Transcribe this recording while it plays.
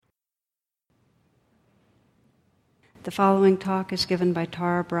The following talk is given by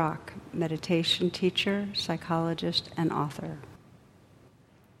Brach, meditation teacher, psychologist, and author.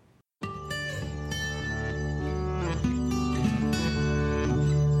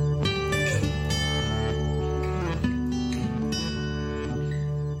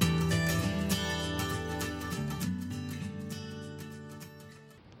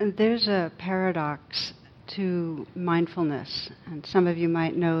 There's a paradox to mindfulness, and some of you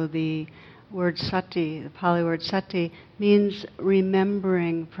might know the word sati, the Pali word sati, means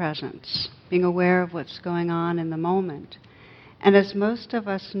remembering presence, being aware of what's going on in the moment. And as most of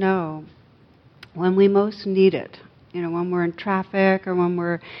us know, when we most need it, when we're in traffic or when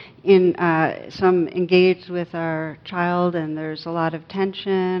we're in engaged with our child and there's a lot of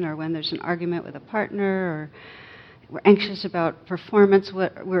tension, or when there's an argument with a partner, or we're anxious about performance,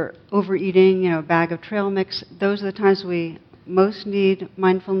 we're overeating, a bag of trail mix, those are the times we most need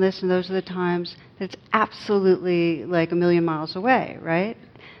mindfulness, and those are the times that it's absolutely like a million miles away, right?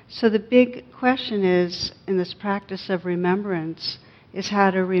 So the big question is, in this practice of remembrance, is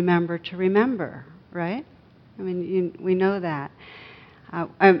how to remember, right? I mean, we know that.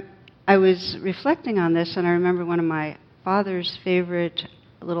 I was reflecting on this, and I remember one of my father's favorite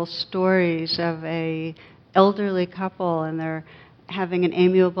little stories of a elderly couple, and they're having an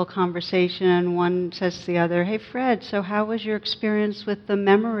amiable conversation, and one says to the other, "Hey Fred, so how was your experience with the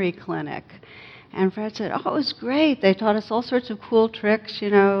memory clinic?" And Fred said, "Oh, it was great. They taught us all sorts of cool tricks,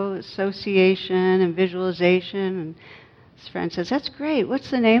 association and visualization." And his friend says, "That's great.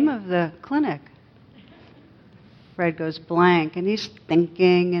 What's the name of the clinic?" Fred goes blank, and he's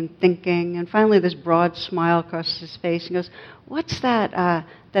thinking, and finally this broad smile crosses his face. He goes, "What's that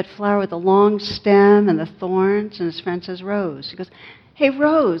flower with the long stem and the thorns?" And his friend says, "Rose." He goes, "Hey,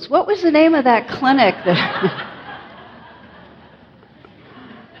 Rose, what was the name of that clinic that..."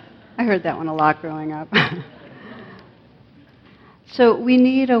 I heard that one a lot growing up. So we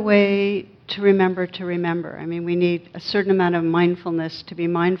need a way to remember. I mean, we need a certain amount of mindfulness to be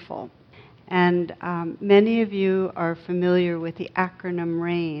mindful. And many of you are familiar with the acronym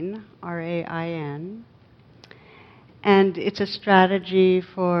RAIN, R-A-I-N. And it's a strategy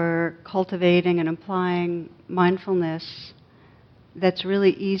for cultivating and applying mindfulness that's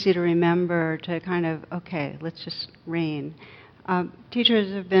really easy to remember, to kind of, okay, let's just rein.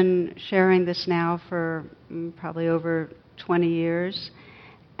 Teachers have been sharing this now for probably over 20 years.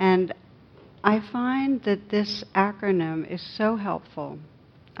 And I find that this acronym is so helpful.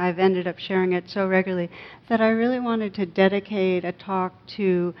 I've ended up sharing it so regularly that I really wanted to dedicate a talk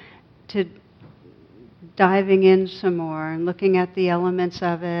to diving in some more and looking at the elements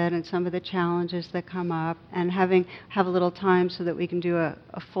of it and some of the challenges that come up, and have a little time so that we can do a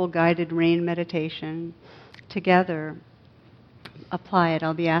full guided RAIN meditation together. Apply it.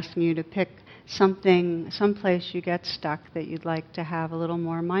 I'll be asking you to pick someplace you get stuck that you'd like to have a little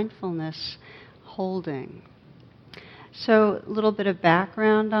more mindfulness holding. So a little bit of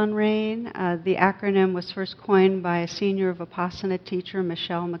background on RAIN. The acronym was first coined by a senior Vipassana teacher,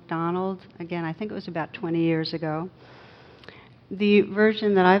 Michelle McDonald. Again, I think it was about 20 years ago. The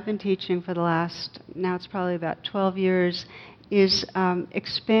version that I've been teaching for the last, now it's probably about 12 years,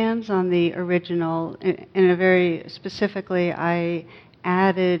 expands on the original in a very specifically. I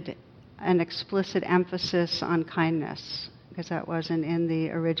added an explicit emphasis on kindness, because that wasn't in the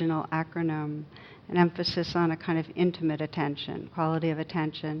original acronym. An emphasis on a kind of intimate attention, quality of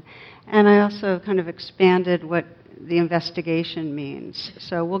attention. And I also kind of expanded what the investigation means.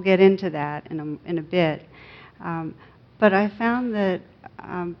 So we'll get into that in a bit. But I found that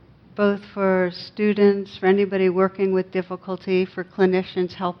both for students, for anybody working with difficulty, for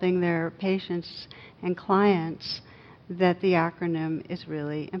clinicians helping their patients and clients, that the acronym is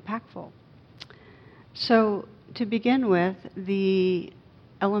really impactful. So to begin with, the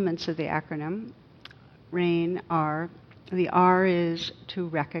elements of the acronym RAIN are, the R is to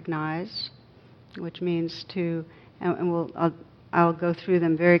recognize, which means to, I'll go through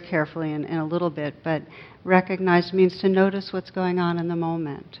them very carefully in a little bit, but recognize means to notice what's going on in the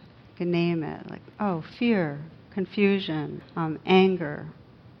moment. You can name it, like, fear, confusion, anger,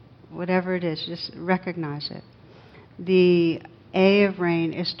 whatever it is, just recognize it. The A of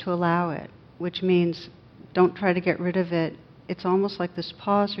RAIN is to allow it, which means don't try to get rid of it. It's almost like this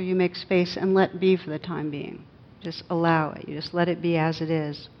pause where you make space and let be for the time being. Just allow it. You just let it be as it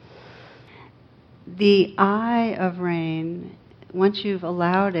is. The I of RAIN, once you've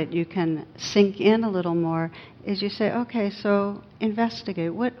allowed it, you can sink in a little more, is you say, okay, so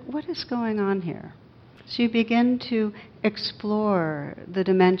investigate. What is going on here? So you begin to explore the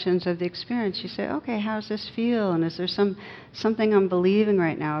dimensions of the experience. You say, okay, how does this feel? And is there something I'm believing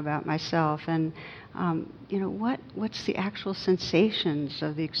right now about myself? And what's the actual sensations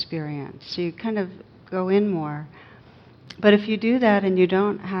of the experience? So you kind of go in more. But if you do that and you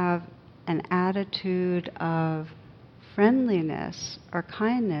don't have an attitude of friendliness or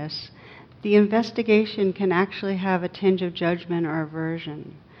kindness, the investigation can actually have a tinge of judgment or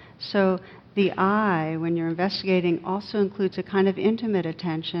aversion. So the I, when you're investigating, also includes a kind of intimate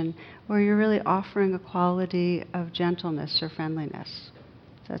attention where you're really offering a quality of gentleness or friendliness.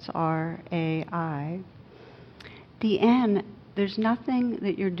 So that's R-A-I. The N, there's nothing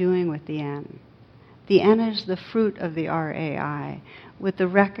that you're doing with the N. The N is the fruit of the R-A-I, with the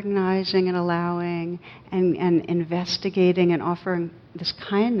recognizing and allowing and investigating and offering this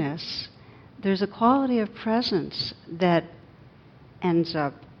kindness. There's a quality of presence that ends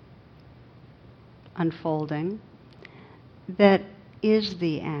up unfolding that is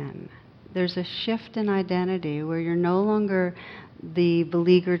the N. There's a shift in identity where you're no longer the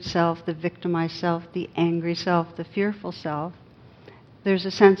beleaguered self, the victimized self, the angry self, the fearful self. There's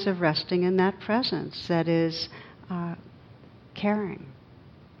a sense of resting in that presence that is caring,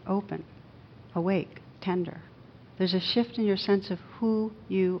 open, awake, tender. There's a shift in your sense of who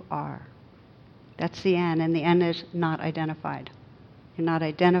you are. That's the N, and the N is not identified. You're not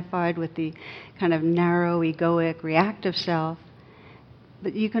identified with the kind of narrow, egoic, reactive self.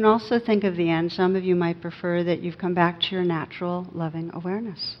 But you can also think of the N. Some of you might prefer that you've come back to your natural, loving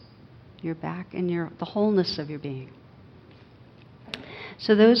awareness. You're back in the wholeness of your being.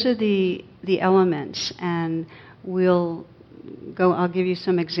 So those are the elements, and I'll give you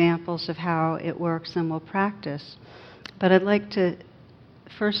some examples of how it works, and we'll practice. But I'd like to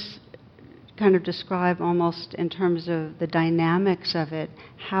first kind of describe almost in terms of the dynamics of it,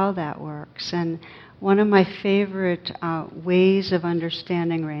 how that works. And one of my favorite ways of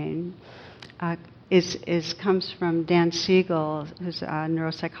understanding rain comes from Dan Siegel, who's a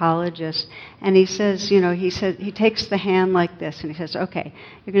neuropsychologist, and he says, he takes the hand like this, and he says, okay,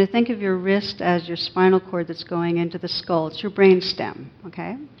 you're going to think of your wrist as your spinal cord that's going into the skull. It's your brain stem,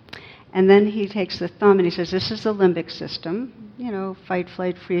 okay? And then he takes the thumb and he says, this is the limbic system, fight,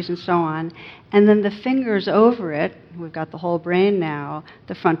 flight, freeze, and so on. And then the fingers over it, we've got the whole brain now,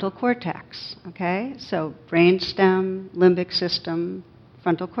 the frontal cortex, okay? So brain stem, limbic system,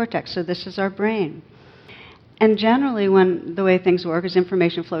 frontal cortex. So this is our brain. And generally, the way things work is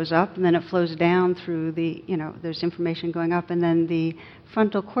information flows up, and then it flows down through there's information going up, and then the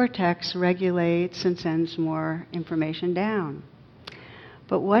frontal cortex regulates and sends more information down.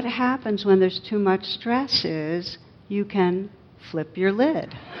 But what happens when there's too much stress is you can flip your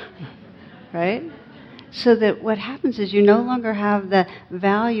lid, right? So that what happens is you no longer have the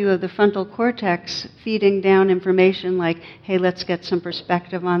value of the frontal cortex feeding down information like, hey, let's get some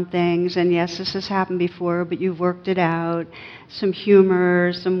perspective on things, and yes, this has happened before, but you've worked it out, some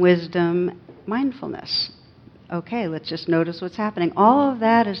humor, some wisdom, mindfulness. Okay, let's just notice what's happening. All of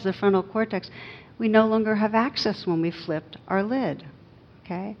that is the frontal cortex. We no longer have access when we flipped our lid.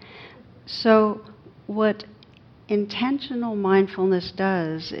 Okay? So what intentional mindfulness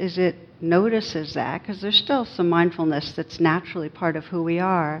does is it notices that, because there's still some mindfulness that's naturally part of who we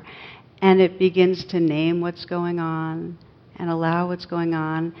are, and it begins to name what's going on and allow what's going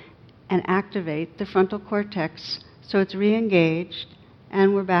on and activate the frontal cortex so it's re-engaged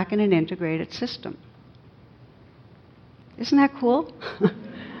and we're back in an integrated system. Isn't that cool?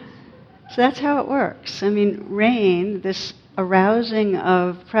 So that's how it works. I mean, rain, this arousing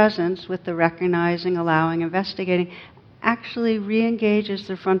of presence with the recognizing, allowing, investigating, actually re-engages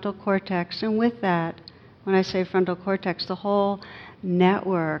the frontal cortex. And with that, when I say frontal cortex, the whole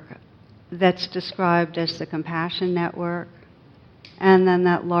network that's described as the compassion network, and then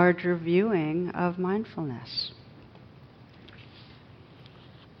that larger viewing of mindfulness.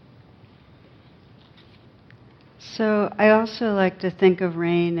 So I also like to think of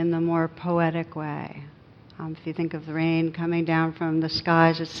rain in the more poetic way. If you think of the rain coming down from the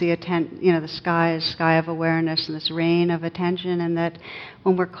skies, it's the sky is sky of awareness, and this rain of attention, and that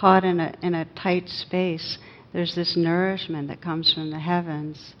when we're caught in a tight space, there's this nourishment that comes from the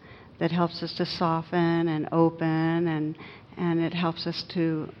heavens that helps us to soften and open, and it helps us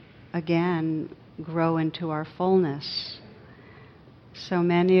to, again, grow into our fullness. So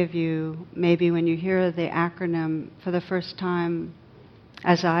many of you, maybe when you hear the acronym for the first time,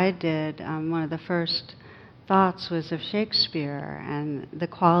 as I did, one of the first thoughts was of Shakespeare, and the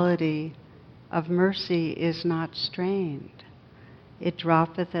quality of mercy is not strained. It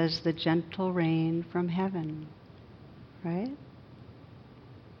droppeth as the gentle rain from heaven, right?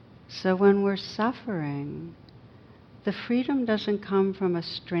 So when we're suffering, the freedom doesn't come from a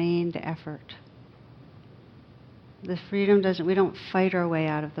strained effort. The freedom doesn't, we don't fight our way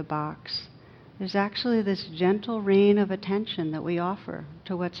out of the box. There's actually this gentle rain of attention that we offer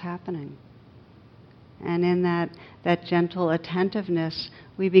to what's happening. And in that gentle attentiveness,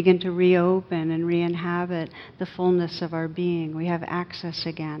 we begin to reopen and re-inhabit the fullness of our being. We have access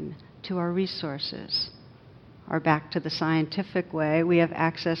again to our resources. Or back to the scientific way, we have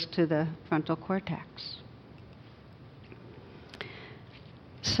access to the frontal cortex.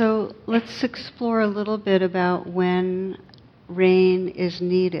 So let's explore a little bit about when rain is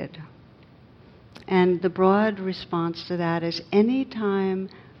needed. And the broad response to that is anytime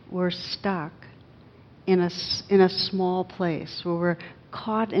we're stuck in a small place where we're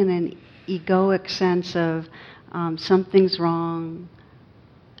caught in an egoic sense of something's wrong,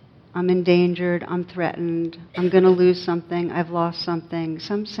 I'm endangered, I'm threatened, I'm going to lose something, I've lost something,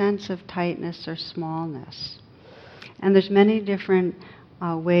 some sense of tightness or smallness. And there's many different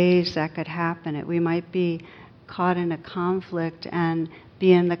ways that could happen. We might be caught in a conflict and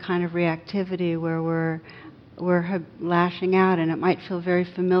be in the kind of reactivity where we're lashing out, and it might feel very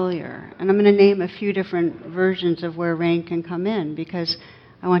familiar. And I'm going to name a few different versions of where rain can come in, because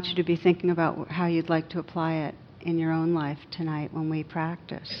I want you to be thinking about how you'd like to apply it in your own life tonight when we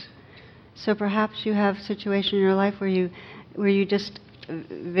practice. So perhaps you have a situation in your life where you just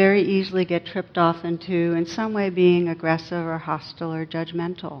very easily get tripped off into, in some way, being aggressive or hostile or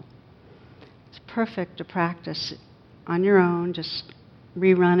judgmental. It's perfect to practice on your own. Just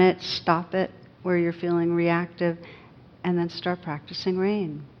rerun it, stop it where you're feeling reactive, and then start practicing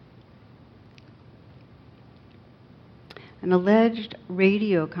rain. An alleged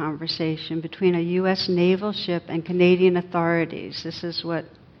radio conversation between a U.S. naval ship and Canadian authorities. This is what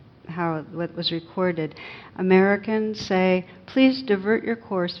was recorded. Americans say, please divert your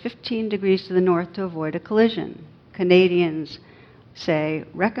course 15 degrees to the north to avoid a collision. Canadians say,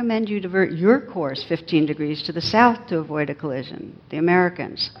 recommend you divert your course 15 degrees to the south to avoid a collision. The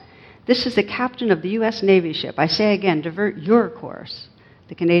Americans, this is the captain of the U.S. Navy ship. I say again, divert your course.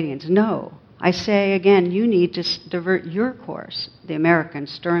 The Canadians, no. I say again, you need to divert your course. The Americans,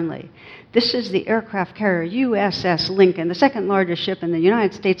 sternly. This is the aircraft carrier USS Lincoln, the second largest ship in the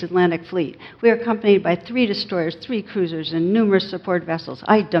United States Atlantic Fleet. We are accompanied by 3 destroyers, 3 cruisers, and numerous support vessels.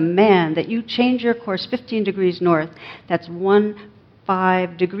 I demand that you change your course 15 degrees north. That's 15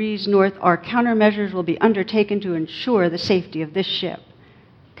 degrees north. Our countermeasures will be undertaken to ensure the safety of this ship.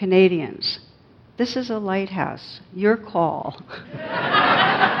 Canadians, this is a lighthouse. Your call.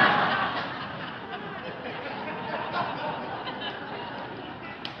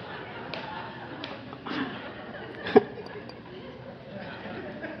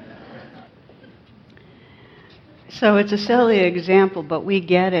 So it's a silly example, but we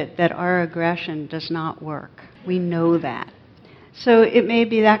get it, that our aggression does not work. We know that. So it may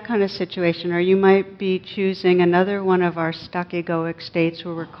be that kind of situation, or you might be choosing another one of our stuck egoic states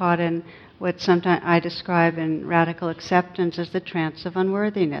where we're caught in what sometimes I describe in radical acceptance as the trance of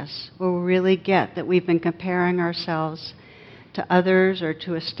unworthiness, where we really get that we've been comparing ourselves to others or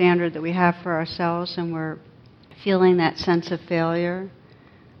to a standard that we have for ourselves, and we're feeling that sense of failure,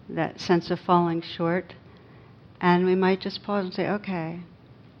 that sense of falling short. And we might just pause and say, okay,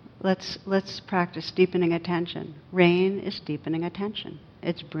 let's practice deepening attention. Rain is deepening attention.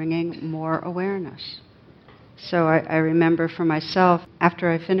 It's bringing more awareness. So I remember for myself, after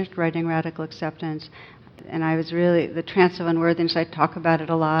I finished writing Radical Acceptance, and I was really, the trance of unworthiness, I talk about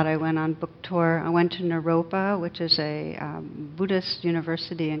it a lot. I went on book tour. I went to Naropa, which is a Buddhist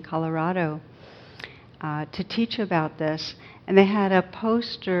university in Colorado, to teach about this. And they had a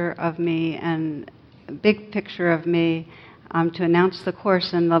poster of me and a big picture of me to announce the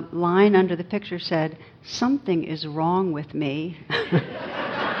course, and the line under the picture said, "Something is wrong with me."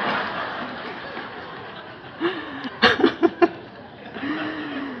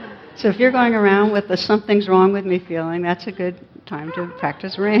 So if you're going around with the "something's wrong with me" feeling, that's a good time to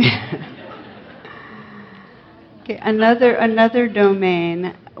practice rain. Okay, another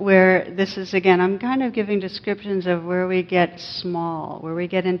domain where this is, again, I'm kind of giving descriptions of where we get small, where we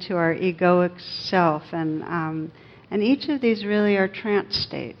get into our egoic self, and each of these really are trance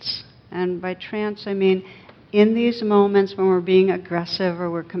states. And by trance, I mean in these moments when we're being aggressive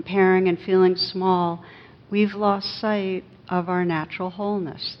or we're comparing and feeling small, we've lost sight of our natural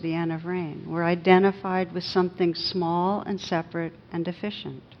wholeness, the N of rain. We're identified with something small and separate and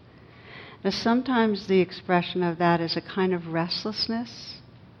deficient. Now, sometimes the expression of that is a kind of restlessness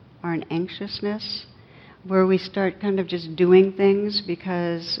or an anxiousness, where we start kind of just doing things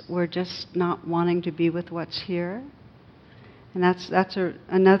because we're just not wanting to be with what's here. And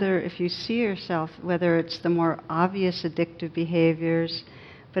another, if you see yourself, whether it's the more obvious addictive behaviors,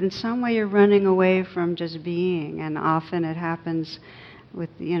 but in some way you're running away from just being, and often it happens with,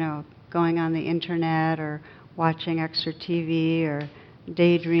 going on the internet or watching extra TV or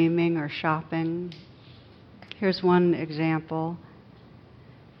daydreaming or shopping. Here's one example,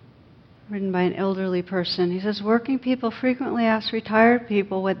 written by an elderly person. He says, working people frequently ask retired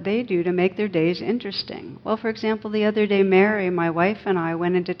people what they do to make their days interesting. Well, for example, the other day, Mary, my wife, and I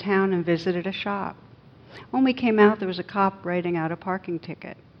went into town and visited a shop. When we came out, there was a cop writing out a parking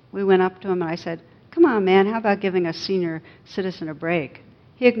ticket. We went up to him and I said, "Come on, man, how about giving a senior citizen a break?"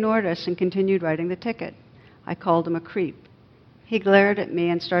 He ignored us and continued writing the ticket. I called him a creep. He glared at me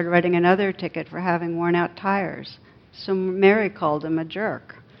and started writing another ticket for having worn out tires. So Mary called him a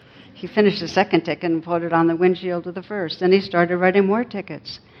jerk. He finished the second ticket and put it on the windshield of the first. Then he started writing more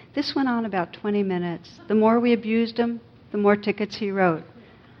tickets. This went on about 20 minutes. The more we abused him, the more tickets he wrote.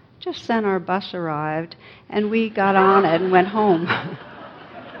 Just then our bus arrived, and we got on it and went home.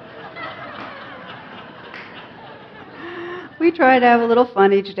 We try to have a little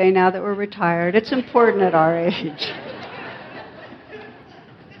fun each day now that we're retired. It's important at our age.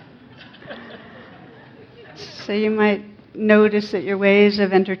 So you might notice that your ways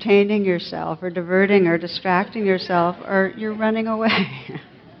of entertaining yourself or diverting or distracting yourself are you're running away.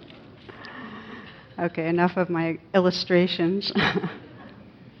 Okay, enough of my illustrations.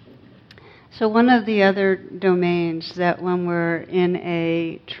 So one of the other domains that when we're in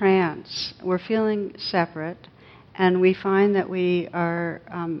a trance, we're feeling separate, and we find that we are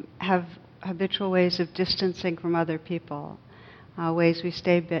have habitual ways of distancing from other people. Ways we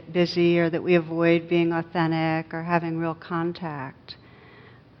stay busy, or that we avoid being authentic or having real contact.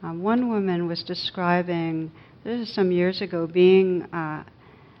 One woman was describing, this is some years ago, being at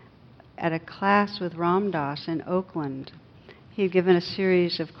a class with Ram Dass in Oakland. He had given a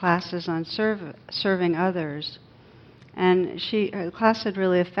series of classes on serving others, and the class had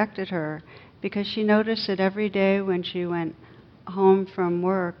really affected her because she noticed that every day when she went home from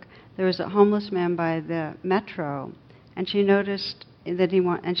work, there was a homeless man by the metro. And she noticed that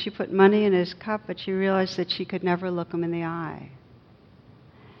and she put money in his cup, but she realized that she could never look him in the eye.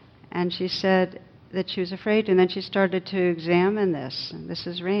 And she said that she was afraid, and then she started to examine this. And this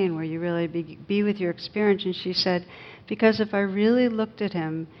is rain, where you really be with your experience. And she said, because if I really looked at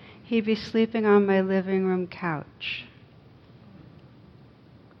him, he'd be sleeping on my living room couch.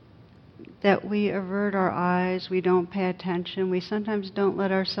 That we avert our eyes, we don't pay attention, we sometimes don't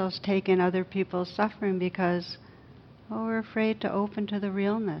let ourselves take in other people's suffering because we're afraid to open to the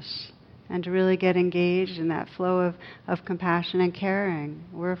realness and to really get engaged in that flow of compassion and caring.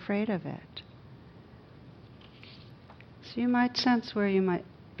 We're afraid of it. So you might sense where you might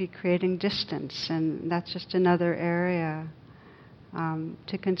be creating distance, and that's just another area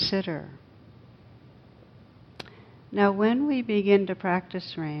to consider. Now, when we begin to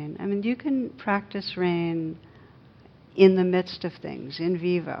practice rain, you can practice rain in the midst of things, in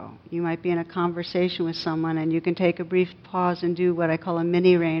vivo. You might be in a conversation with someone and you can take a brief pause and do what I call a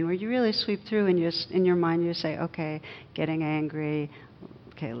mini rain, where you really sweep through and in your mind you say, okay, getting angry,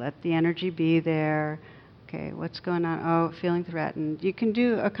 okay, let the energy be there, okay, what's going on, oh, feeling threatened. You can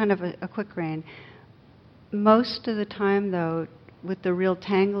do a kind of a quick rain. Most of the time, though, with the real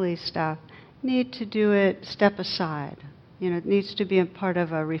tangly stuff, need to do it step aside. It needs to be a part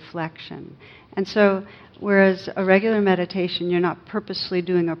of a reflection. And so, whereas a regular meditation, you're not purposely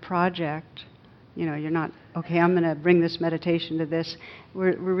doing a project. You're not, okay, I'm going to bring this meditation to this.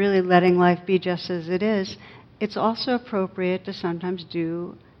 We're really letting life be just as it is. It's also appropriate to sometimes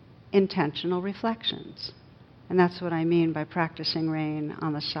do intentional reflections. And that's what I mean by practicing rain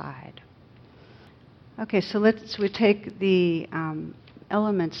on the side. Okay, so we take the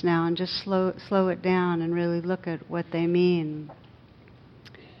elements now and just slow it down and really look at what they mean.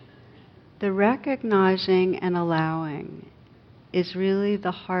 The recognizing and allowing is really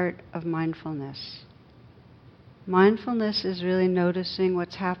the heart of mindfulness. Mindfulness is really noticing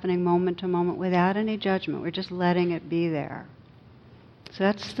what's happening moment to moment without any judgment. We're just letting it be there. So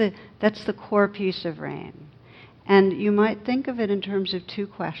that's the core piece of rain. And you might think of it in terms of two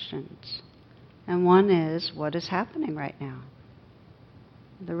questions. And one is, what is happening right now?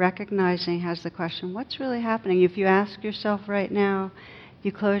 The recognizing has the question, what's really happening? If you ask yourself right now,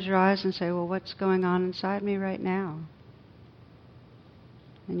 you close your eyes and say, well, what's going on inside me right now?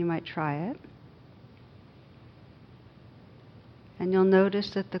 And you might try it. And you'll notice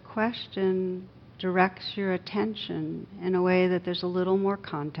that the question directs your attention in a way that there's a little more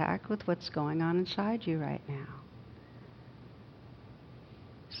contact with what's going on inside you right now.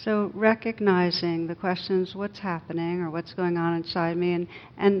 So recognizing the questions, what's happening or what's going on inside me,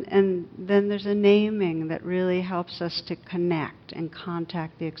 and then there's a naming that really helps us to connect and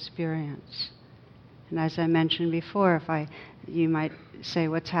contact the experience. And as I mentioned before, you might say,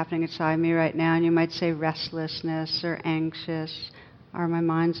 what's happening inside me right now, and you might say restlessness or anxious, or my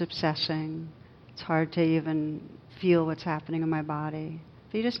mind's obsessing. It's hard to even feel what's happening in my body.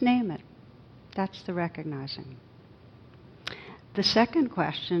 But you just name it. That's the recognizing. The second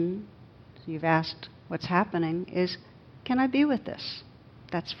question, you've asked what's happening, is, can I be with this?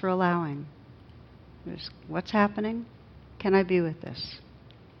 That's for allowing. There's what's happening? Can I be with this?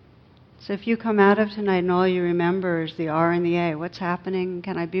 So if you come out of tonight and all you remember is the R and the A, what's happening?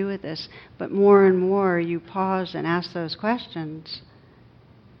 Can I be with this? But more and more you pause and ask those questions,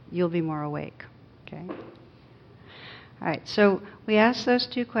 you'll be more awake. Okay? All right, so we ask those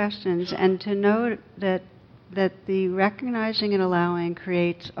two questions, and to note that the recognizing and allowing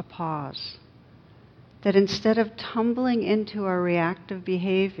creates a pause. That instead of tumbling into our reactive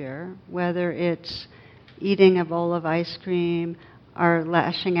behavior, whether it's eating a bowl of ice cream or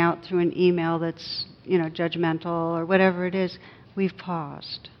lashing out through an email that's, judgmental or whatever it is, we've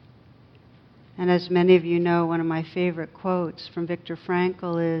paused. And as many of you know, one of my favorite quotes from Viktor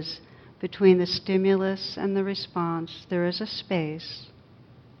Frankl is, between the stimulus and the response, there is a space.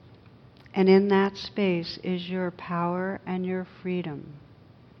 And in that space is your power and your freedom.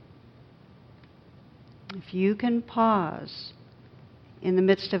 If you can pause in the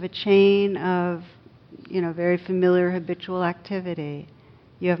midst of a chain of, very familiar habitual activity,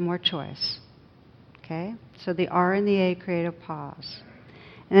 you have more choice. Okay? So the R and the A create a pause.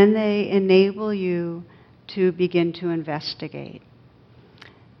 And then they enable you to begin to investigate.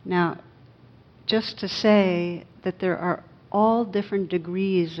 Now, just to say that there are all different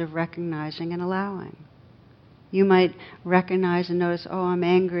degrees of recognizing and allowing. You might recognize and notice, oh, I'm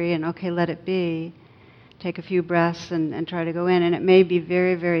angry, and okay, let it be. Take a few breaths and try to go in, and it may be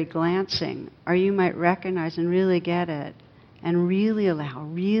very, very glancing. Or you might recognize and really get it, and really allow,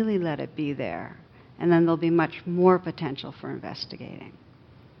 really let it be there. And then there'll be much more potential for investigating.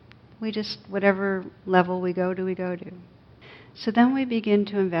 Whatever level we go to. So then we begin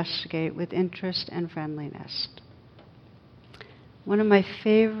to investigate with interest and friendliness. One of my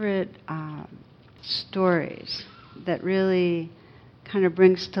favorite stories that really kind of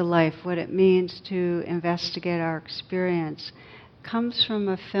brings to life what it means to investigate our experience comes from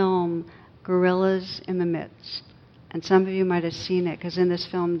a film, Gorillas in the Midst. And some of you might have seen it, because in this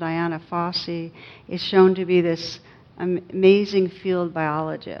film, Diana Fossey is shown to be this amazing field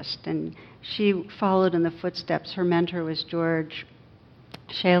biologist. And she followed in the footsteps. Her mentor was George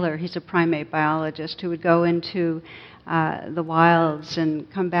Shaler. He's a primate biologist who would go into the wilds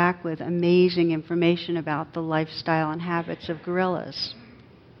and come back with amazing information about the lifestyle and habits of gorillas.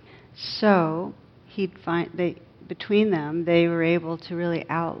 So between them, they were able to really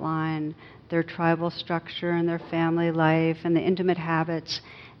outline their tribal structure and their family life and the intimate habits.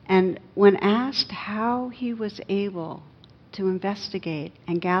 And when asked how he was able to investigate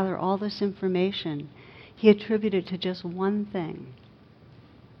and gather all this information, he attributed to just one thing.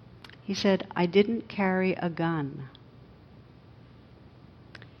 He said, I didn't carry a gun.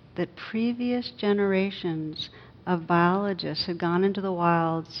 That previous generations of biologists had gone into the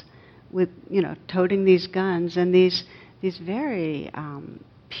wilds with, toting these guns, and these very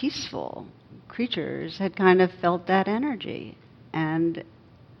peaceful creatures had kind of felt that energy and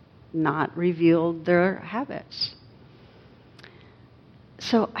not revealed their habits.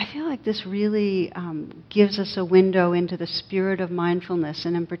 So I feel like this really gives us a window into the spirit of mindfulness,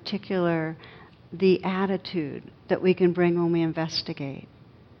 and in particular, the attitude that we can bring when we investigate.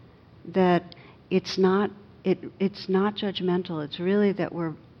 That it's not judgmental. It's really that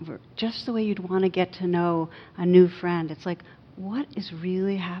we're just the way you'd want to get to know a new friend. It's like, what is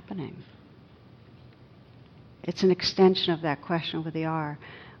really happening? It's an extension of that question with the R.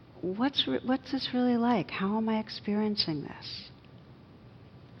 What's this really like? How am I experiencing this?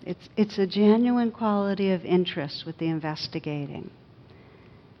 It's a genuine quality of interest with the investigating.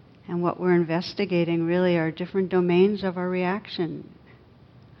 And what we're investigating really are different domains of our reaction.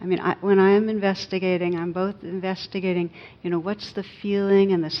 I mean, when I am investigating, I'm both investigating, what's the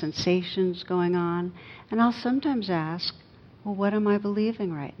feeling and the sensations going on. And I'll sometimes ask, well, what am I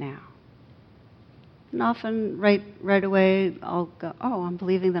believing right now? And often right away I'll go, oh, I'm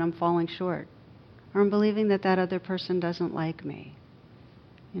believing that I'm falling short. Or I'm believing that other person doesn't like me.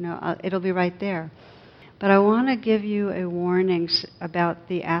 It'll be right there. But I want to give you a warning about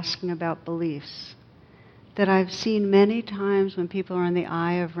the asking about beliefs that I've seen many times when people are in the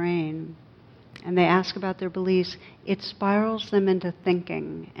eye of rain, and they ask about their beliefs, it spirals them into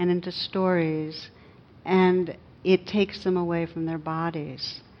thinking and into stories, and it takes them away from their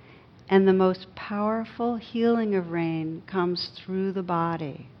bodies. And the most powerful healing of rain comes through the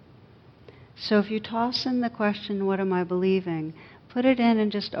body. So if you toss in the question, what am I believing? Put it in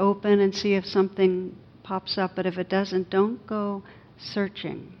and just open and see if something pops up. But if it doesn't, don't go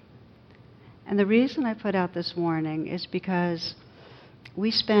searching. And the reason I put out this warning is because we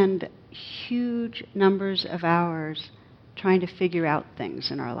spend huge numbers of hours trying to figure out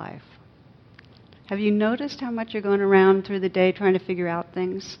things in our life. Have you noticed how much you're going around through the day trying to figure out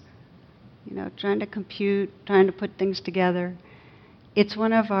things? You know, trying to compute, trying to put things together. It's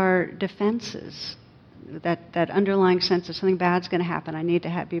one of our defenses, that underlying sense of something bad's going to happen. I need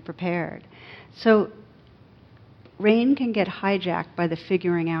to be prepared. So rain can get hijacked by the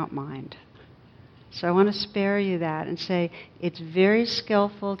figuring out mind. So I want to spare you that and say it's very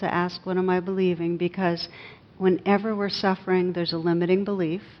skillful to ask, what am I believing? Because whenever we're suffering, there's a limiting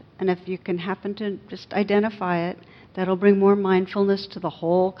belief. And if you can happen to just identify it, that'll bring more mindfulness to the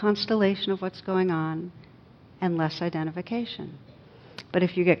whole constellation of what's going on and less identification. But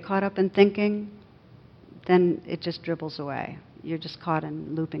if you get caught up in thinking, then it just dribbles away. You're just caught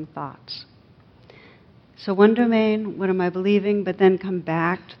in looping thoughts. So one domain, what am I believing? But then come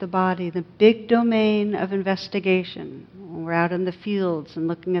back to the body. The big domain of investigation, when we're out in the fields and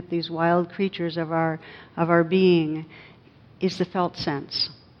looking at these wild creatures of our being, is the felt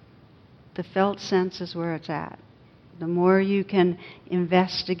sense. The felt sense is where it's at. The more you can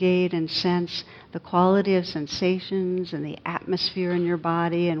investigate and sense the quality of sensations and the atmosphere in your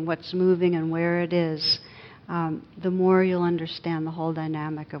body and what's moving and where it is, the more you'll understand the whole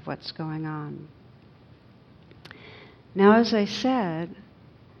dynamic of what's going on. Now, as I said,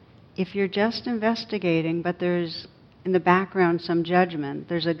 if you're just investigating, but there's in the background some judgment,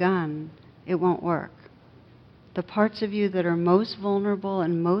 there's a gun, it won't work. The parts of you that are most vulnerable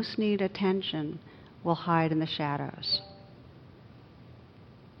and most need attention will hide in the shadows.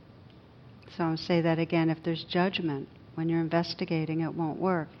 So I'll say that again. If there's judgment when you're investigating, it won't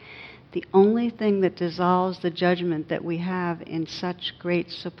work. The only thing that dissolves the judgment that we have in such great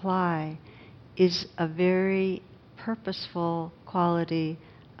supply is a very purposeful quality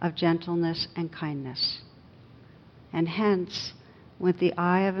of gentleness and kindness. And hence, with the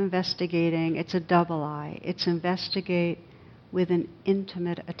eye of investigating, it's a double eye. It's investigate with an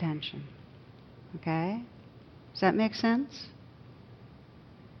intimate attention. Okay? Does that make sense?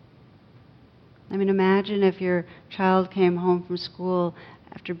 I mean, imagine if your child came home from school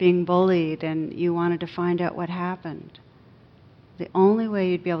after being bullied and you wanted to find out what happened. The only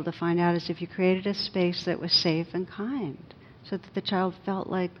way you'd be able to find out is if you created a space that was safe and kind, so that the child felt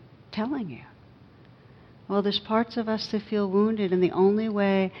like telling you. Well, there's parts of us that feel wounded, and the only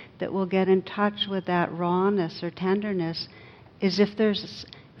way that we'll get in touch with that rawness or tenderness is if there's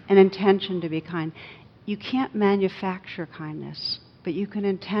an intention to be kind. You can't manufacture kindness, but you can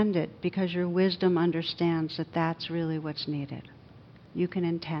intend it because your wisdom understands that that's really what's needed. You can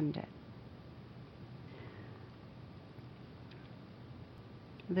intend it.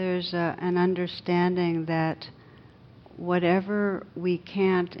 There's an understanding that whatever we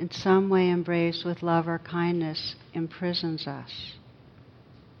can't in some way embrace with love or kindness imprisons us.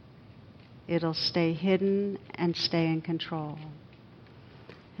 It'll stay hidden and stay in control.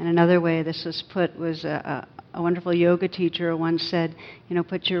 And another way this was put was a wonderful yoga teacher once said,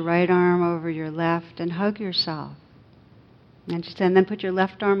 put your right arm over your left and hug yourself. And she said, and then put your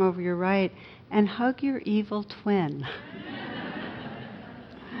left arm over your right and hug your evil twin.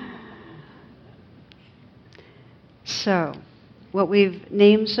 So, what we've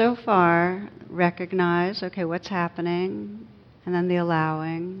named so far, recognize, okay, what's happening, and then the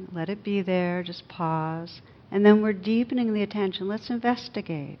allowing, let it be there, just pause, and then we're deepening the attention. Let's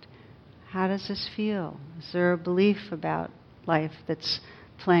investigate. How does this feel? Is there a belief about life that's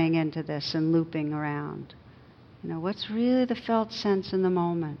playing into this and looping around? What's really the felt sense in the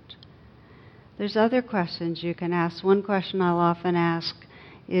moment? There's other questions you can ask. One question I'll often ask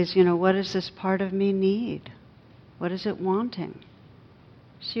is, what does this part of me need? What is it wanting?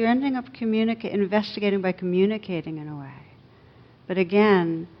 So you're ending up investigating by communicating in a way. But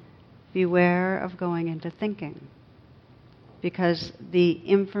again, beware of going into thinking, because the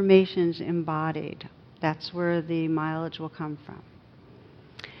information's embodied. That's where the mileage will come from.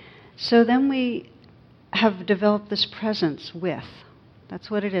 So then we have developed this presence with.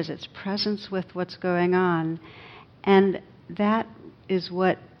 That's what it is. It's presence with what's going on. And that is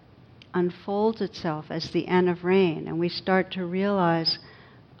what unfolds itself as the N of rain, and we start to realize,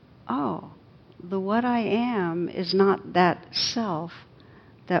 the what I am is not that self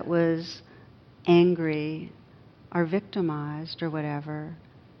that was angry or victimized or whatever.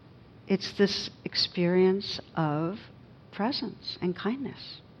 It's this experience of presence and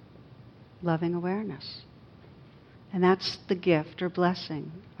kindness, loving awareness. And that's the gift or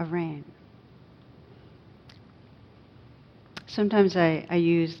blessing of rain. Sometimes I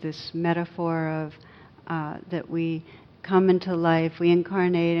use this metaphor of that we come into life, we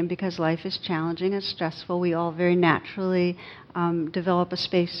incarnate, and because life is challenging and stressful, we all very naturally develop a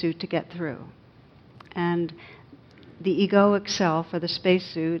spacesuit to get through. And the egoic self, or the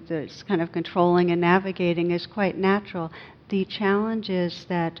spacesuit that's kind of controlling and navigating, is quite natural. The challenge is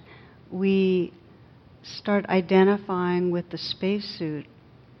that we start identifying with the spacesuit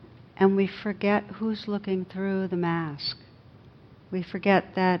and we forget who's looking through the mask. We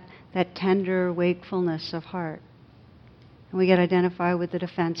forget that tender wakefulness of heart. And we get identified with the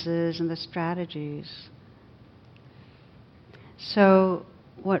defenses and the strategies. So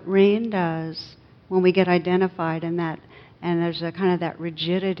what rain does when we get identified in that, and there's a kind of that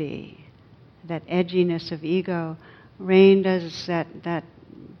rigidity, that edginess of ego, rain does that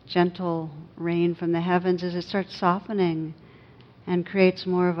gentle rain from the heavens, is it starts softening and creates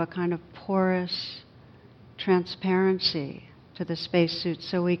more of a kind of porous transparency to the spacesuit,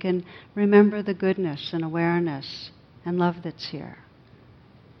 so we can remember the goodness and awareness and love that's here.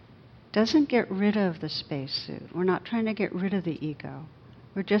 Doesn't get rid of the spacesuit. We're not trying to get rid of the ego.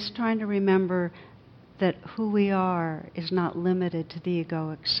 We're just trying to remember that who we are is not limited to the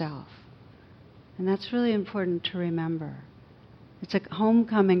egoic self. And that's really important to remember. It's a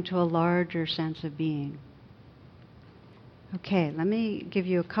homecoming to a larger sense of being. Okay, let me give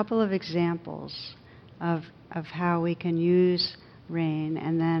you a couple of examples of how we can use rain,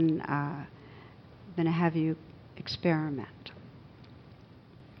 and then I'm going to have you experiment.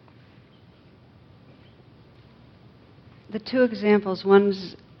 The two examples,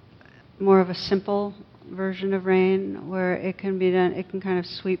 one's more of a simple version of rain, where it can be done, it can kind of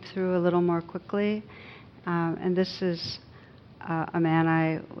sweep through a little more quickly. And this is a man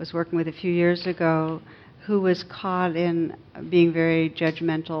I was working with a few years ago who was caught in being very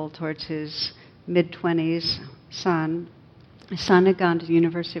judgmental towards his mid-20s son. His son had gone to the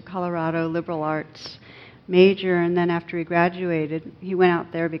University of Colorado, liberal arts major, and then after he graduated, he went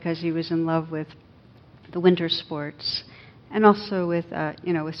out there because he was in love with the winter sports, and also with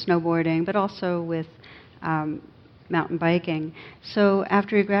with snowboarding, but also with mountain biking. So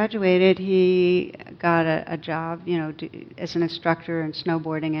after he graduated, he got a job, as an instructor in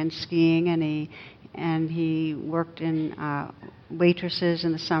snowboarding and skiing, and he worked in waitresses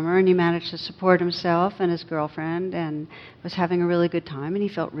in the summer, and he managed to support himself and his girlfriend, and was having a really good time, and he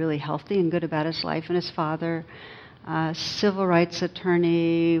felt really healthy and good about his life. And his father, civil rights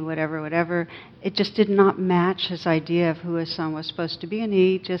attorney, whatever, it just did not match his idea of who his son was supposed to be, and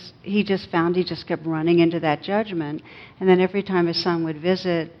he just found he just kept running into that judgment. And then every time his son would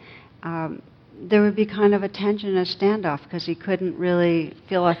visit, there would be kind of a tension, a standoff, because he couldn't really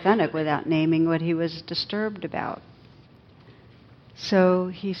feel authentic without naming what he was disturbed about. So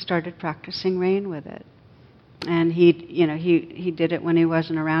he started practicing rain with it. And he did it when he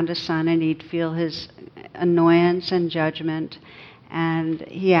wasn't around his son, and he'd feel his annoyance and judgment. And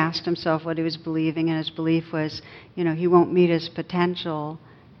he asked himself what he was believing, and his belief was, he won't meet his potential,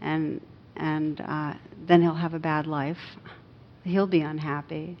 and then he'll have a bad life. He'll be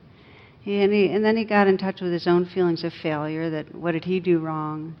unhappy. And then he got in touch with his own feelings of failure, that what did he do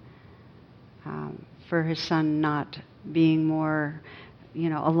wrong for his son not being more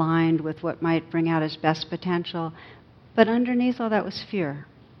aligned with what might bring out his best potential. But underneath all that was fear.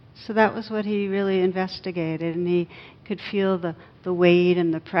 So that was what he really investigated, and he could feel the weight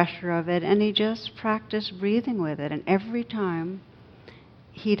and the pressure of it, and he just practiced breathing with it. And every time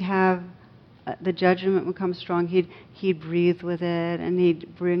he'd have the judgment would come strong, he'd breathe with it, and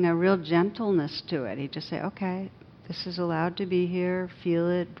he'd bring a real gentleness to it. He'd just say, okay, this is allowed to be here, feel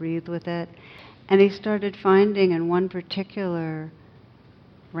it, breathe with it. And he started finding in one particular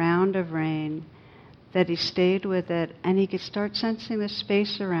round of rain that he stayed with it, and he could start sensing the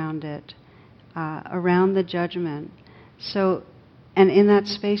space around it, around the judgment. So, and in that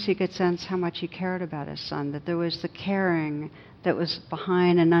space he could sense how much he cared about his son, that there was the caring that was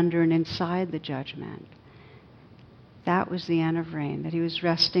behind and under and inside the judgment. That was the end of rain, that he was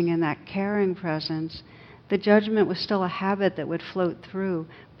resting in that caring presence. The judgment was still a habit that would float through,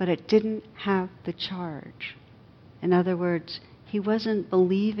 but it didn't have the charge. In other words, he wasn't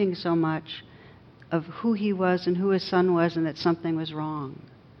believing so much of who he was and who his son was, and that something was wrong.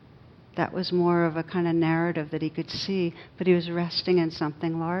 That was more of a kind of narrative that he could see, but he was resting in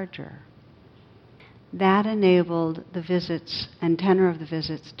something larger. That enabled the visits and tenor of the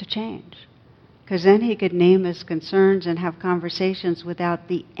visits to change. Because then he could name his concerns and have conversations without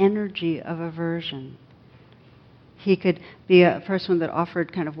the energy of aversion. He could be a person that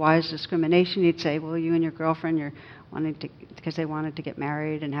offered kind of wise discrimination. He'd say, well, you and your girlfriend, you're wanting to, because they wanted to get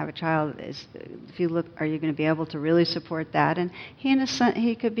married and have a child, if you look, are you going to be able to really support that? And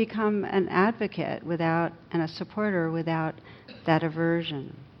he could become an advocate without, and a supporter without that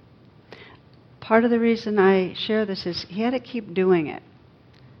aversion. Part of the reason I share this is he had to keep doing it.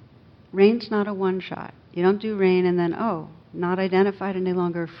 Rain's not a one-shot. You don't do rain and then, not identified any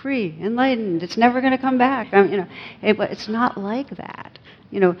longer, free, enlightened, it's never going to come back. It's not like that.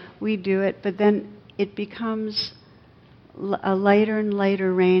 We do it, but then it becomes a lighter and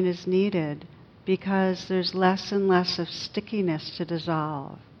lighter rain is needed because there's less and less of stickiness to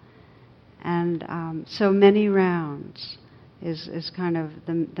dissolve. And so many rounds is kind of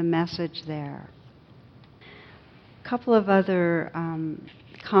the message there. A couple of other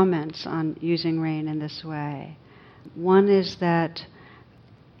comments on using rain in this way. One is that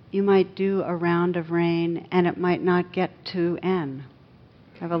you might do a round of rain and it might not get to N.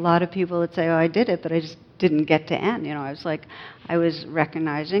 I have a lot of people that say, I did it, but I just didn't get to N. I was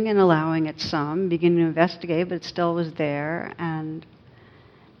recognizing and allowing it some, beginning to investigate, but it still was there. And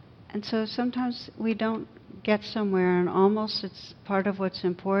so sometimes we don't get somewhere, and almost it's part of what's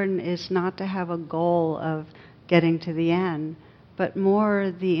important is not to have a goal of getting to the end, but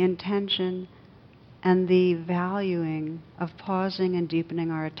more the intention and the valuing of pausing and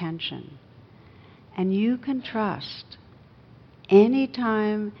deepening our attention. And you can trust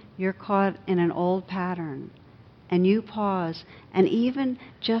anytime you're caught in an old pattern and you pause and even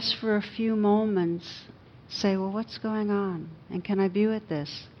just for a few moments say, well, what's going on? And can I be with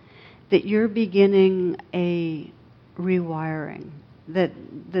this? That you're beginning a rewiring, that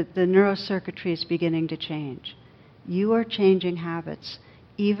the neurocircuitry is beginning to change. You are changing habits,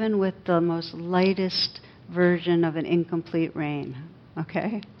 even with the most lightest version of an incomplete rain,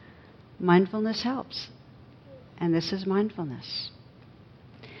 okay? Mindfulness helps, and this is mindfulness.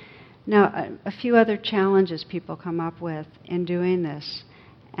 Now, a few other challenges people come up with in doing this,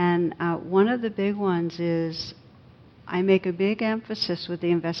 and one of the big ones is I make a big emphasis with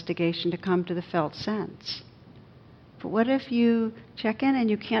the investigation to come to the felt sense. But what if you check in and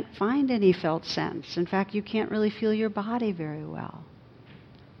you can't find any felt sense? In fact, you can't really feel your body very well.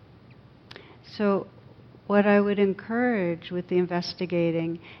 So what I would encourage with the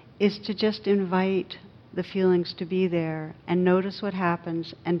investigating is to just invite the feelings to be there and notice what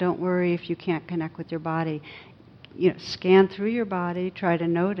happens, and don't worry if you can't connect with your body. Scan through your body, try to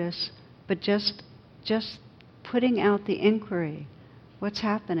notice, but just putting out the inquiry. What's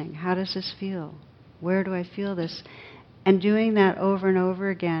happening? How does this feel? Where do I feel this? And doing that over and over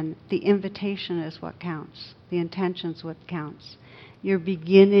again, the invitation is what counts. The intention's what counts. You're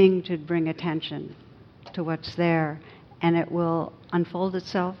beginning to bring attention to what's there, and it will unfold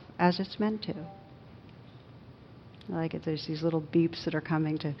itself as it's meant to. I like it. There's these little beeps that are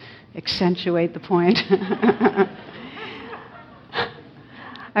coming to accentuate the point.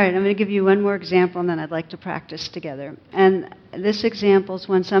 All right, I'm going to give you one more example, and then I'd like to practice together. And this example is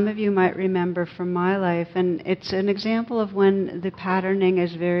one some of you might remember from my life, and it's an example of when the patterning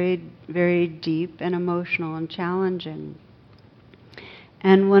is very, very deep and emotional and challenging.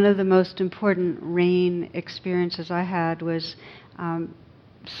 And one of the most important rain experiences I had was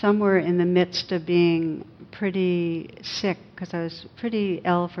somewhere in the midst of being pretty sick, because I was pretty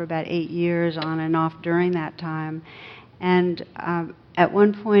ill for about 8 years on and off during that time. And at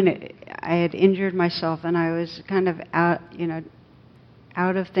one point, I had injured myself, and I was kind of out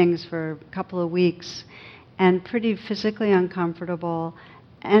of things for a couple of weeks, and pretty physically uncomfortable,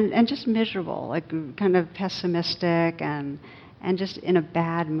 and just miserable, like kind of pessimistic, and just in a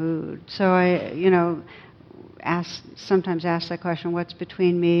bad mood. So I, sometimes ask that question: what's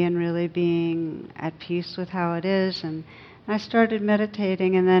between me and really being at peace with how it is? And I started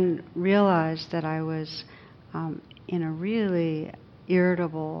meditating, and then realized that I was in a really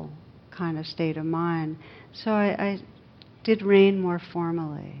irritable kind of state of mind. So I did rain more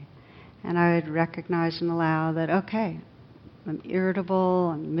formally. And I would recognize and allow that, okay, I'm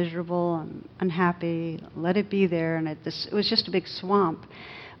irritable, I'm miserable, I'm unhappy, let it be there. And it was just a big swamp.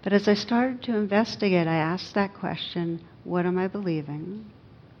 But as I started to investigate, I asked that question, what am I believing?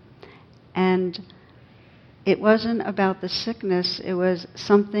 And it wasn't about the sickness, it was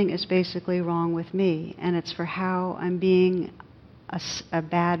something is basically wrong with me, and it's for how I'm being a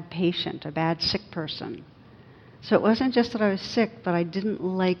bad patient, a bad sick person. So it wasn't just that I was sick, but I didn't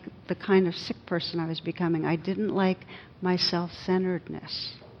like the kind of sick person I was becoming. I didn't like my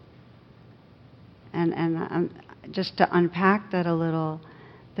self-centeredness. And just to unpack that a little,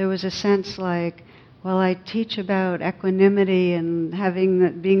 there was a sense like, well, I teach about equanimity and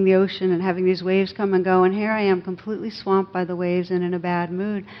being the ocean and having these waves come and go, and here I am completely swamped by the waves and in a bad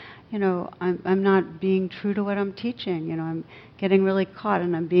mood. I'm not being true to what I'm teaching. I'm getting really caught,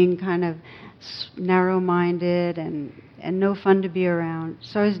 and I'm being kind of narrow-minded and no fun to be around.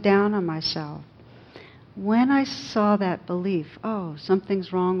 So I was down on myself. When I saw that belief, oh,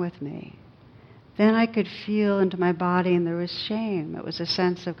 something's wrong with me, then I could feel into my body, and there was shame. It was a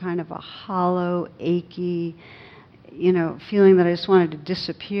sense of kind of a hollow, achy, feeling that I just wanted to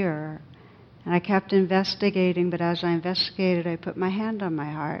disappear. And I kept investigating, but as I investigated, I put my hand on my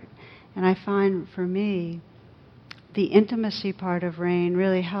heart. And I find, for me, the intimacy part of rain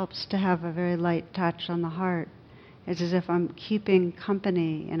really helps to have a very light touch on the heart. It's as if I'm keeping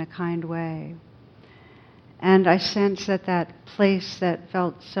company in a kind way. And I sense that place that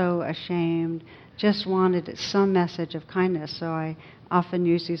felt so ashamed just wanted some message of kindness. So I often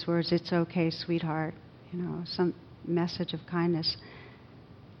use these words, "It's okay, sweetheart," some message of kindness.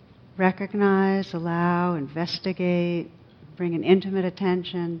 Recognize, allow, investigate, bring an intimate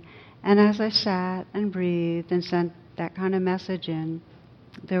attention. And as I sat and breathed and sent that kind of message in,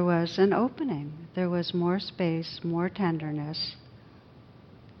 there was an opening. There was more space, more tenderness.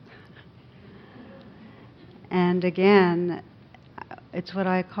 And again, it's what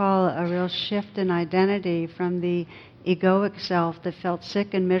I call a real shift in identity from the egoic self that felt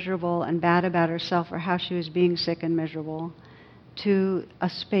sick and miserable and bad about herself or how she was being sick and miserable, to a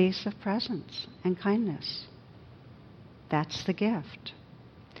space of presence and kindness. That's the gift.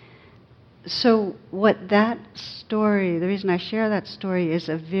 So what that story, the reason I share that story, is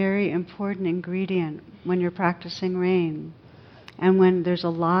a very important ingredient when you're practicing rain. And when there's a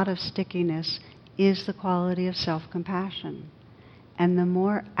lot of stickiness, is the quality of self-compassion. And the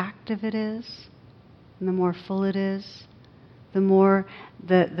more active it is, and the more full it is, the more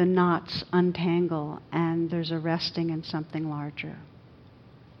the knots untangle and there's a resting in something larger.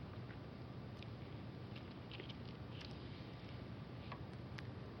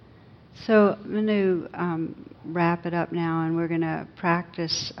 So I'm going to wrap it up now, and we're going to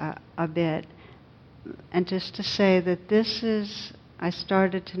practice a bit. And just to say that this is, I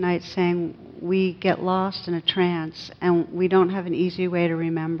started tonight saying we get lost in a trance and we don't have an easy way to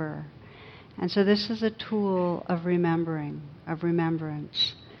remember. And so this is a tool of remembering, of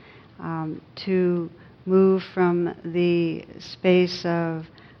remembrance, to move from the space of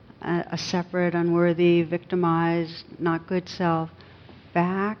a separate, unworthy, victimized, not good self,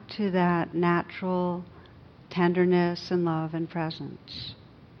 back to that natural tenderness and love and presence.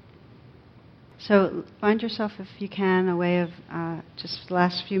 So find yourself, if you can, a way of just the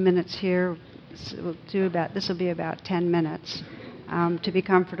last few minutes here. This will be about 10 minutes to be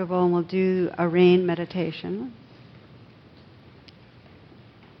comfortable, and we'll do a rain meditation.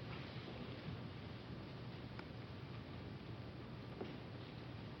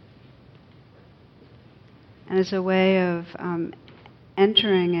 And as a way of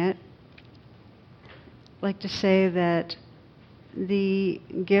entering it, I'd like to say that the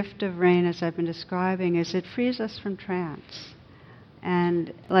gift of rain, as I've been describing, is it frees us from trance.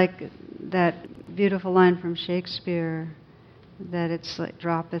 And like that beautiful line from Shakespeare, that it's like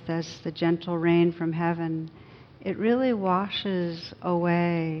droppeth as the gentle rain from heaven, it really washes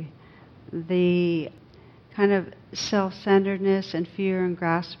away the kind of self-centeredness and fear and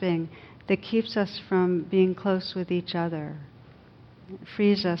grasping that keeps us from being close with each other. It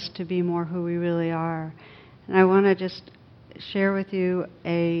frees us to be more who we really are. And I want to just share with you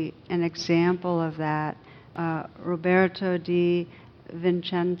an example of that. Roberto Di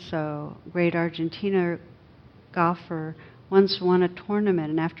Vincenzo, great Argentina golfer, once won a tournament,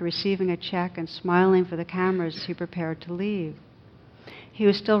 and after receiving a check and smiling for the cameras, he prepared to leave. He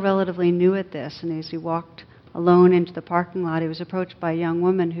was still relatively new at this, and as he walked alone into the parking lot, he was approached by a young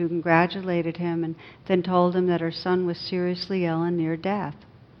woman who congratulated him and then told him that her son was seriously ill and near death.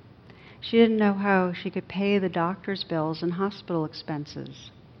 She didn't know how she could pay the doctor's bills and hospital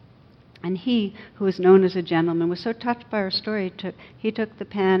expenses. And he, who was known as a gentleman, was so touched by her story, he took the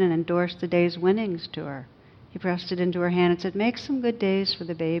pen and endorsed the day's winnings to her. He pressed it into her hand and said, "Make some good days for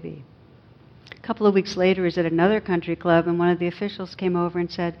the baby." A couple of weeks later, he was at another country club, and one of the officials came over and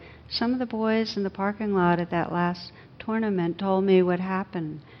said, "Some of the boys in the parking lot at that last tournament told me what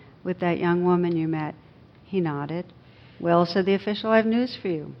happened with that young woman you met." He nodded. "Well," said the official, "I have news for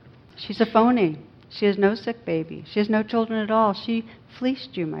you. She's a phony. She has no sick baby. She has no children at all. She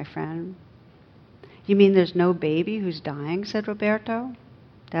fleeced you, my friend." "You mean there's no baby who's dying?" said Roberto.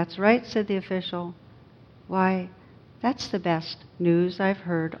 "That's right," said the official. "Why, that's the best news I've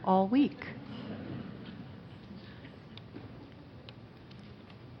heard all week."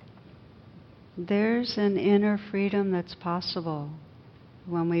 there's an inner freedom that's possible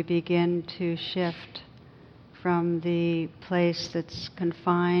when we begin to shift from the place that's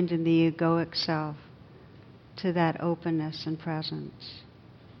confined in the egoic self to that openness and presence.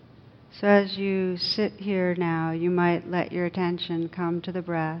 So as you sit here now, you might let your attention come to the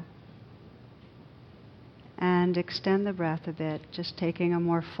breath and extend the breath a bit, just taking a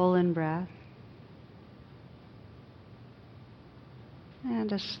more full in-breath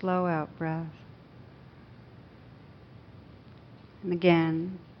and a slow out-breath. And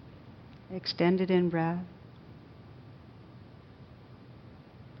again, extended in-breath,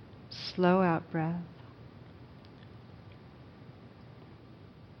 slow out-breath,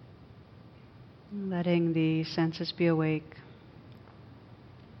 letting the senses be awake.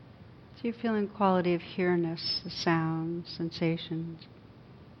 So you're feeling quality of here-ness, the sounds, sensations.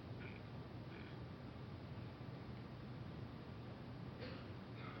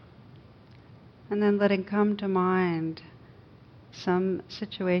 And then letting come to mind some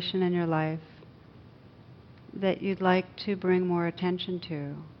situation in your life that you'd like to bring more attention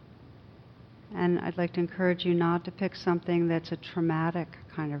to. And I'd like to encourage you not to pick something that's a traumatic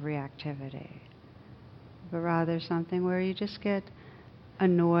kind of reactivity, but rather something where you just get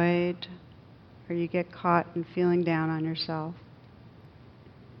annoyed or you get caught in feeling down on yourself.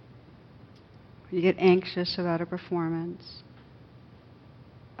 You get anxious about a performance,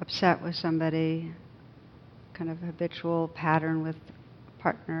 upset with somebody, kind of habitual pattern with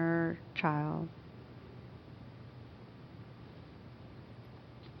partner, child.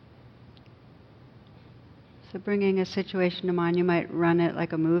 So bringing a situation to mind, you might run it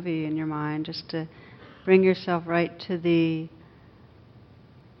like a movie in your mind, just to bring yourself right to the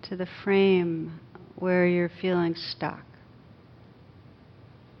frame where you're feeling stuck.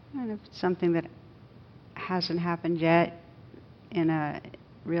 And if it's something that hasn't happened yet in a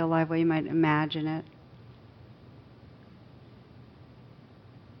real life way, you might imagine it.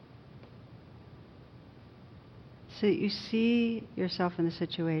 So you see yourself in the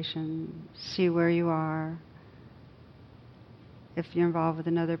situation, see where you are. If you're involved with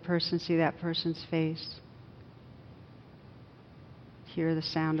another person, see that person's face. Hear the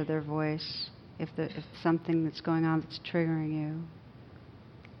sound of their voice, if something that's going on that's triggering you.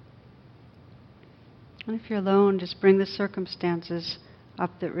 And if you're alone, just bring the circumstances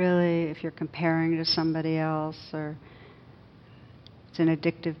up that really, if you're comparing to somebody else or it's an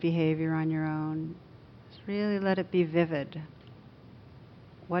addictive behavior on your own, just really let it be vivid.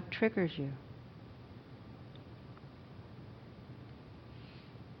 What triggers you?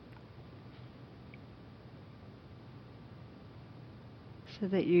 So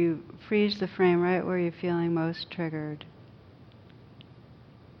that you freeze the frame right where you're feeling most triggered.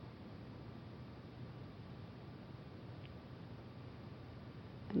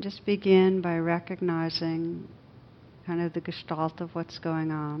 And just begin by recognizing kind of the gestalt of what's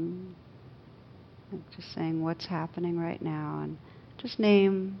going on. Like just saying what's happening right now, and just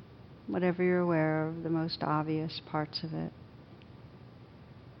name whatever you're aware of, the most obvious parts of it.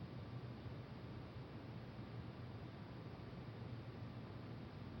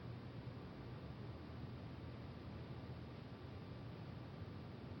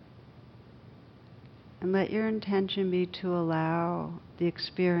 And let your intention be to allow the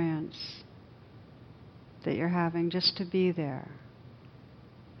experience that you're having just to be there,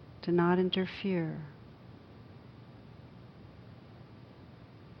 to not interfere.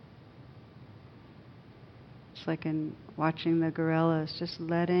 It's like in watching the gorillas, just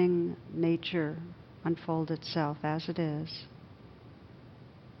letting nature unfold itself as it is.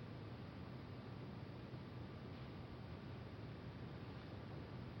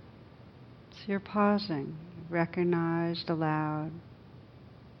 So you're pausing, recognized, allowed,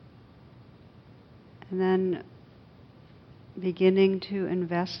 and then beginning to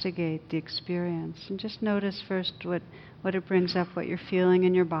investigate the experience. And just notice first what it brings up, what you're feeling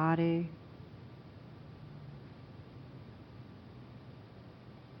in your body.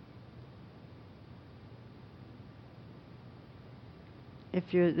 If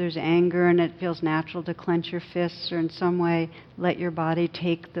there's anger and it feels natural to clench your fists or in some way let your body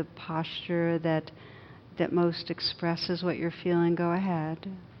take the posture that most expresses what you're feeling, go ahead.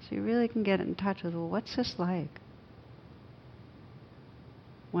 So you really can get in touch with, well, what's this like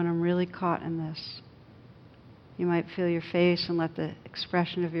when I'm really caught in this? You might feel your face and let the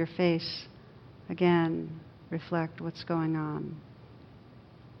expression of your face, again, reflect what's going on.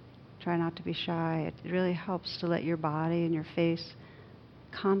 Try not to be shy. It really helps to let your body and your face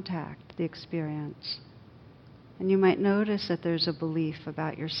contact the experience. And you might notice that there's a belief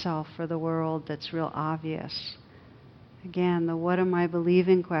about yourself or the world that's real obvious. Again, the what am I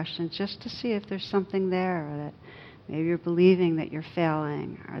believing question, just to see if there's something there, or that maybe you're believing that you're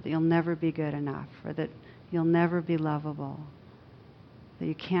failing, or that you'll never be good enough, or that you'll never be lovable, that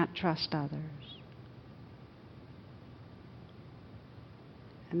you can't trust others.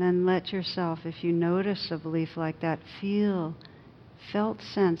 And then let yourself, if you notice a belief like that, felt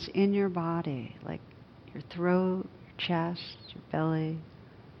sense in your body, like your throat, your chest, your belly.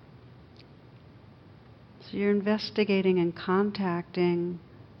 So you're investigating and contacting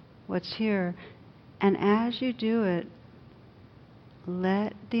what's here. And as you do it,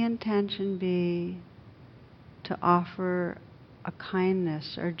 let the intention be to offer a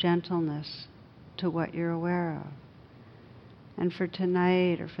kindness or gentleness to what you're aware of. And for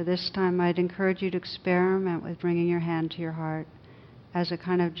tonight, or for this time, I'd encourage you to experiment with bringing your hand to your heart as a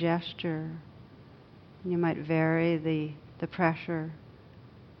kind of gesture. You might vary the pressure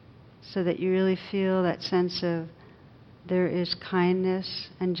so that you really feel that sense of there is kindness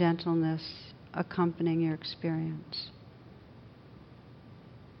and gentleness accompanying your experience.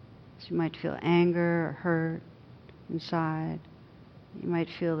 So you might feel anger or hurt inside. You might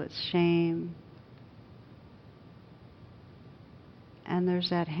feel it's shame. And there's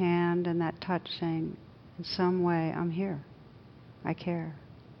that hand and that touch saying, in some way, I'm here. I care.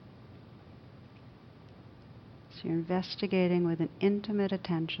 So you're investigating with an intimate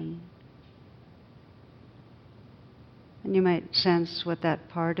attention. And you might sense what that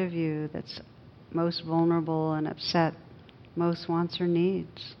part of you that's most vulnerable and upset most wants or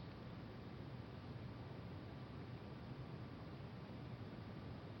needs.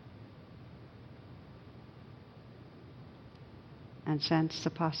 And sense the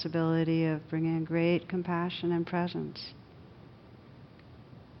possibility of bringing great compassion and presence.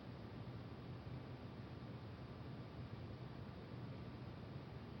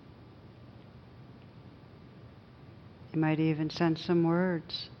 You might even sense some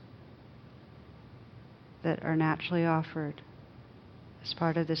words that are naturally offered as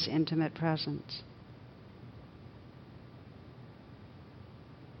part of this intimate presence.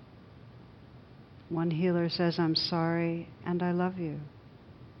 One healer says, I'm sorry and I love you.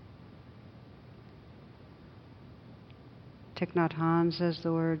 Thich Nhat Hanh says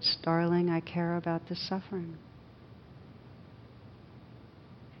the words, darling, I care about this suffering.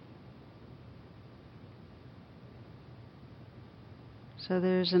 So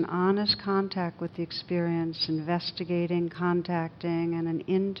there's an honest contact with the experience, investigating, contacting, and an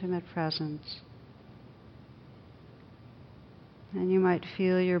intimate presence. And you might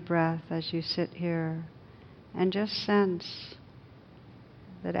feel your breath as you sit here, and just sense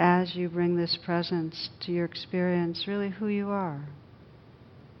that as you bring this presence to your experience, really who you are.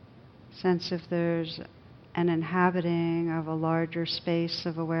 Sense if there's an inhabiting of a larger space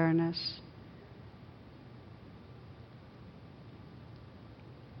of awareness.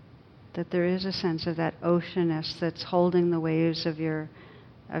 That there is a sense of that oceanness that's holding the waves of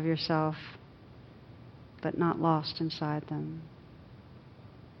yourself, but not lost inside them.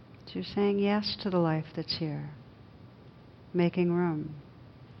 So you're saying yes to the life that's here, making room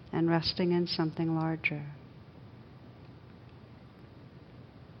and resting in something larger.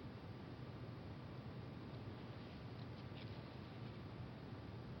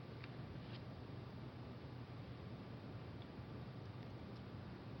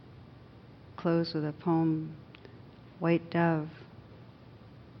 Close with a poem, White Dove.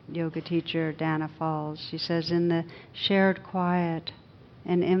 Yoga teacher Dana Falls. She says, in the shared quiet,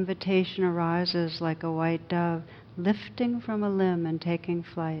 an invitation arises like a white dove lifting from a limb and taking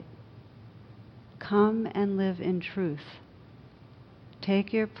flight. Come and live in truth.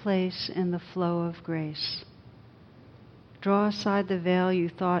 Take your place in the flow of grace. Draw aside the veil you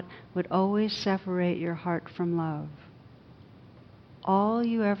thought would always separate your heart from love. All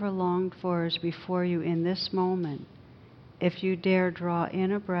you ever longed for is before you in this moment, if you dare draw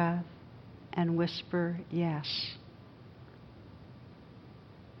in a breath and whisper yes.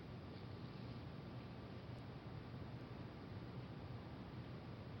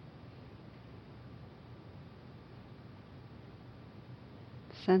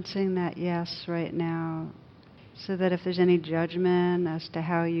 Sensing that yes right now, so that if there's any judgment as to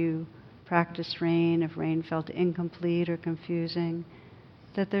how you practice rain, if rain felt incomplete or confusing,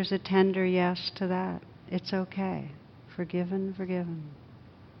 that there's a tender yes to that. It's okay. Forgiven, forgiven.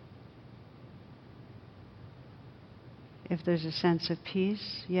 If there's a sense of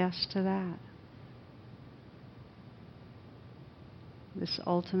peace, yes to that. This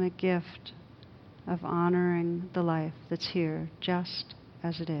ultimate gift of honoring the life that's here just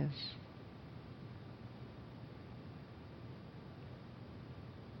as it is.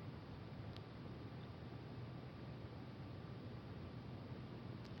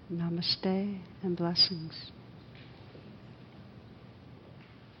 Namaste and blessings.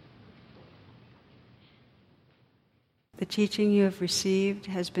 The teaching you have received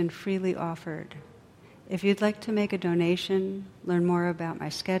has been freely offered. If you'd like to make a donation, learn more about my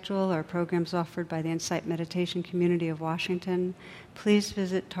schedule or programs offered by the Insight Meditation Community of Washington, please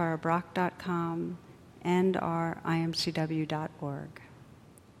visit tarabrach.com and imcw.org.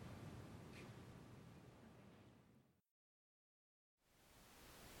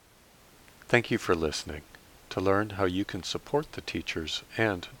 Thank you for listening. To learn how you can support the teachers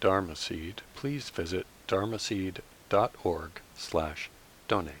and Dharma Seed, please visit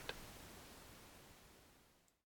dharmaseed.org/donate.